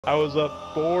I was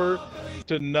up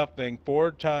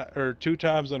 4-0, 2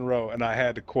 times in a row, and I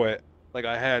had to quit. Like,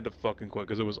 I had to fucking quit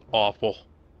because it was awful.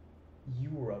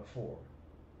 You were up 4.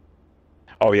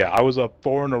 Oh yeah, I was up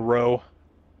 4 in a row.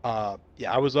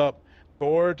 Yeah, I was up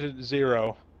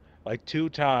 4-0, like 2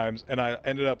 times, and I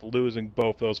ended up losing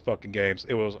both those fucking games.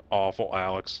 It was awful,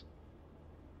 Alex.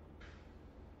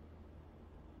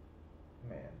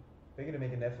 Man, they're gonna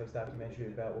make a Netflix documentary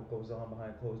about what goes on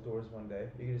behind closed doors one day.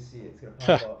 You're gonna see it. It's gonna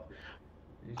pop up.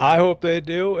 I hope they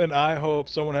do, and I hope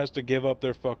someone has to give up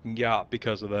their fucking yacht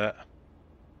because of that.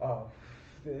 Oh,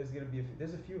 there's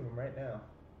a few of them right now.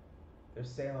 They're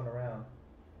sailing around.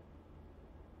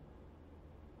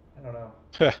 I don't know.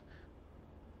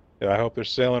 Yeah, I hope they're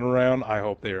sailing around. I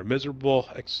hope they are miserable,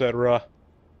 etc.,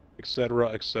 etc.,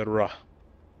 etc.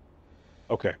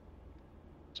 Okay.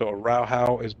 So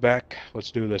Araujo is back.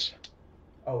 Let's do this.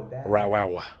 Oh,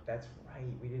 Araujo. That's right.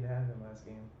 We didn't have him last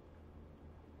game.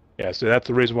 Yeah, so that's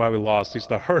the reason why we lost. He's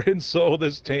the heart and soul of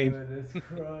this team. Goodness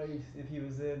Christ. If he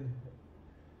was in,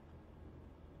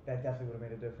 that definitely would have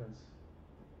made a difference.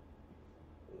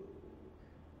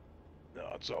 No,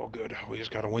 it's all good. We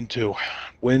just got to win 2.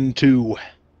 Win 2.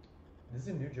 This is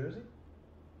in New Jersey?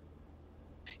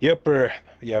 Yep.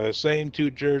 Yeah, the same 2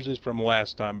 jerseys from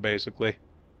last time, basically.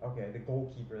 Okay, the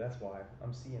goalkeeper. That's why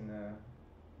I'm seeing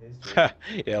his jersey.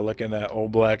 Yeah, looking at all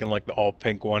black and like the all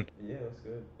pink one. Yeah, looks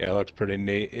good. Yeah, it looks pretty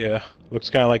neat. Yeah, looks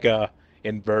kind of like a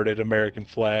inverted American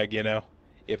flag. You know,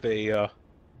 if they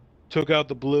took out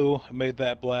the blue, made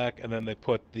that black, and then they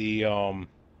put the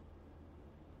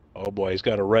Oh boy, he's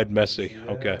got a red Messi.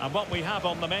 Yeah. Okay. And what we have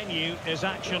on the menu is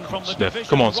action from the Smith. division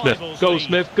Come on, Smith. rivals Go, league.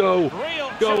 Smith. Go. Real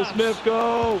Go, chance. Smith.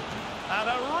 Go. And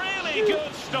a really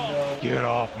good stop. No. Get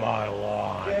off my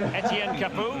lawn. Etienne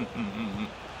Capoue.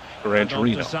 Gran And on to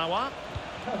Torino. Sawa.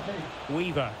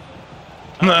 Weaver.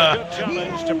 And a good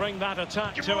challenge to bring that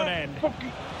attack to an end.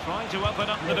 Trying to open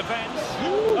up the defence.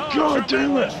 God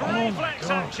damn it. Tremendous Oh, my reflex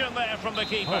God. action there from the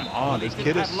keeper. Come on, this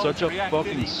kid is such a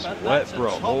fucking sweat, bro.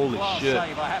 Holy shit.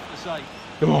 Save, I have to say.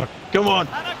 Come on. Come on.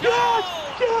 And a goal!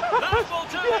 That will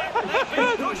do it. They've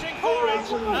been pushing for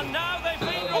it, and now they've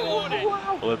been rewarded.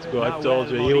 Let's go. I told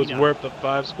you, he was worth the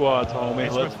 5 squads, homie.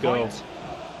 It's Let's with go. points.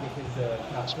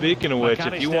 Speaking of which,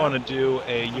 if you want to do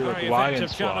a Very Uruguayan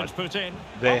effective squad, challenge put in.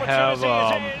 they have,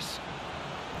 Opportunity it is.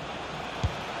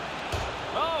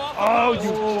 Oh, you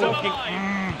Still fucking...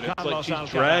 alive. It's like Carlos she's Alcaraz.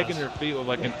 dragging her feet with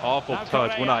like an awful Now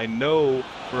touch when I know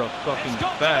for a fucking It's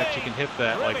got to fact be. she can hit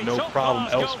that like Really no top problem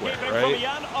class elsewhere, goalkeeping right? from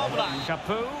Jan Oblak.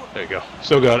 Capoue. There you go.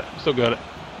 Still got it. Still got it.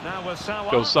 Now with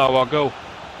Sawa. Go, Sawa, go.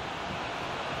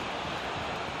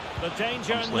 The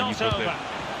danger I'm just letting you not go over. there.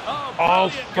 Oh, Oh,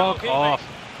 brilliant fuck goalkeeping. off.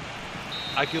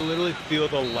 I can literally feel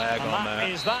the lag And on that that.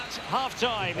 is that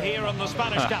half-time here in the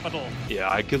Spanish capital. Yeah,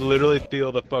 I could literally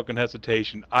feel the fucking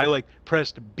hesitation. I like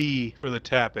pressed B for the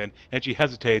tap in, and she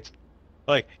hesitates.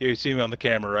 Like, you see me on the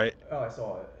camera, right? Oh, I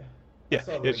saw it. Yeah,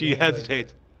 she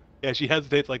hesitates. Yeah, she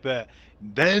hesitates like that.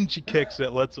 Then she kicks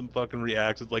it, lets some fucking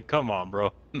reacts. It's like, come on,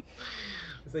 bro. It's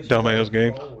like she Dumbass was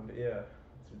game. owned. Yeah,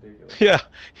 it's ridiculous.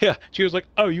 Yeah. She was like,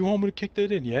 oh, you want me to kick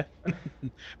that in, yeah?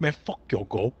 Man, fuck your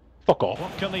goal. Fuck off.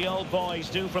 What can the old boys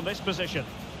do from this position?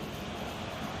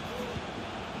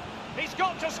 He's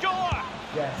got to score!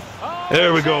 Yes. Oh,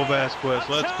 There we go, save! Vasquez.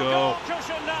 A Let's two-goal go.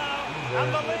 cushion now,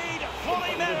 and the lead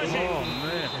fully merited. Oh,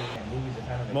 man.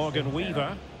 Morgan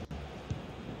Weaver.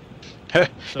 And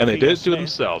they did it to Smith.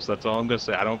 themselves. That's all I'm going to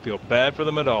say. I don't feel bad for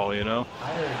them at all, you know? I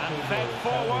heard And Kane fed was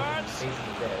forwards.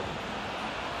 basically dead.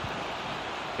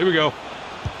 Here we go.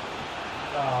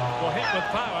 Oh. Will hit with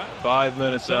power. 5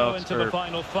 minutes So out. into the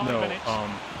final 5 no, minutes.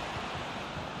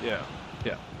 Yeah.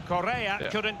 Correa Yeah.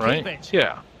 couldn't Right? keep it.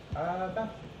 Yeah. About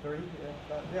 3. No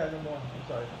more. I'm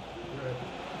sorry. You're right.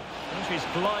 She's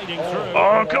gliding Oh. through.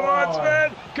 Oh, come on,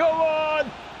 Smith! Come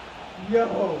on!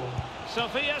 Yo.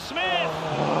 Sophia Smith.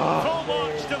 Full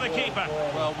marks to the keeper.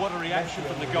 Well, what a reaction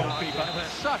from the goalkeeper.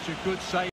 Such a good save.